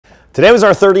Today was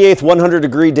our 38th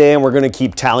 100-degree day, and we're going to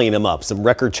keep tallying them up. Some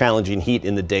record-challenging heat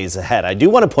in the days ahead. I do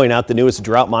want to point out the newest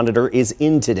drought monitor is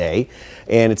in today,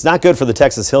 and it's not good for the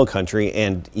Texas Hill Country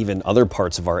and even other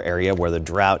parts of our area where the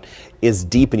drought is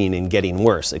deepening and getting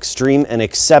worse. Extreme and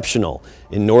exceptional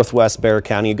in northwest Bexar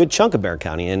County, a good chunk of Bexar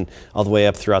County, and all the way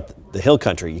up throughout the Hill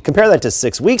Country. You compare that to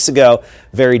 6 weeks ago,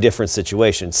 very different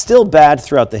situation. Still bad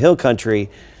throughout the Hill Country,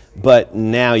 but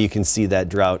now you can see that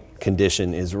drought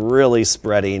condition is really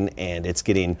spreading and it's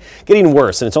getting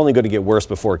worse, and it's only going to get worse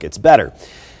before it gets better.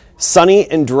 Sunny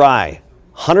and dry,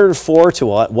 104 to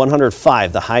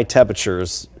 105 the high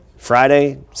temperatures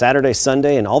Friday, Saturday,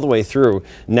 Sunday, and all the way through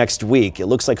next week. It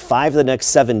looks like 5 of the next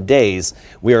 7 days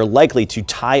we are likely to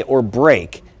tie or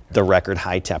break the record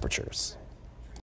high temperatures.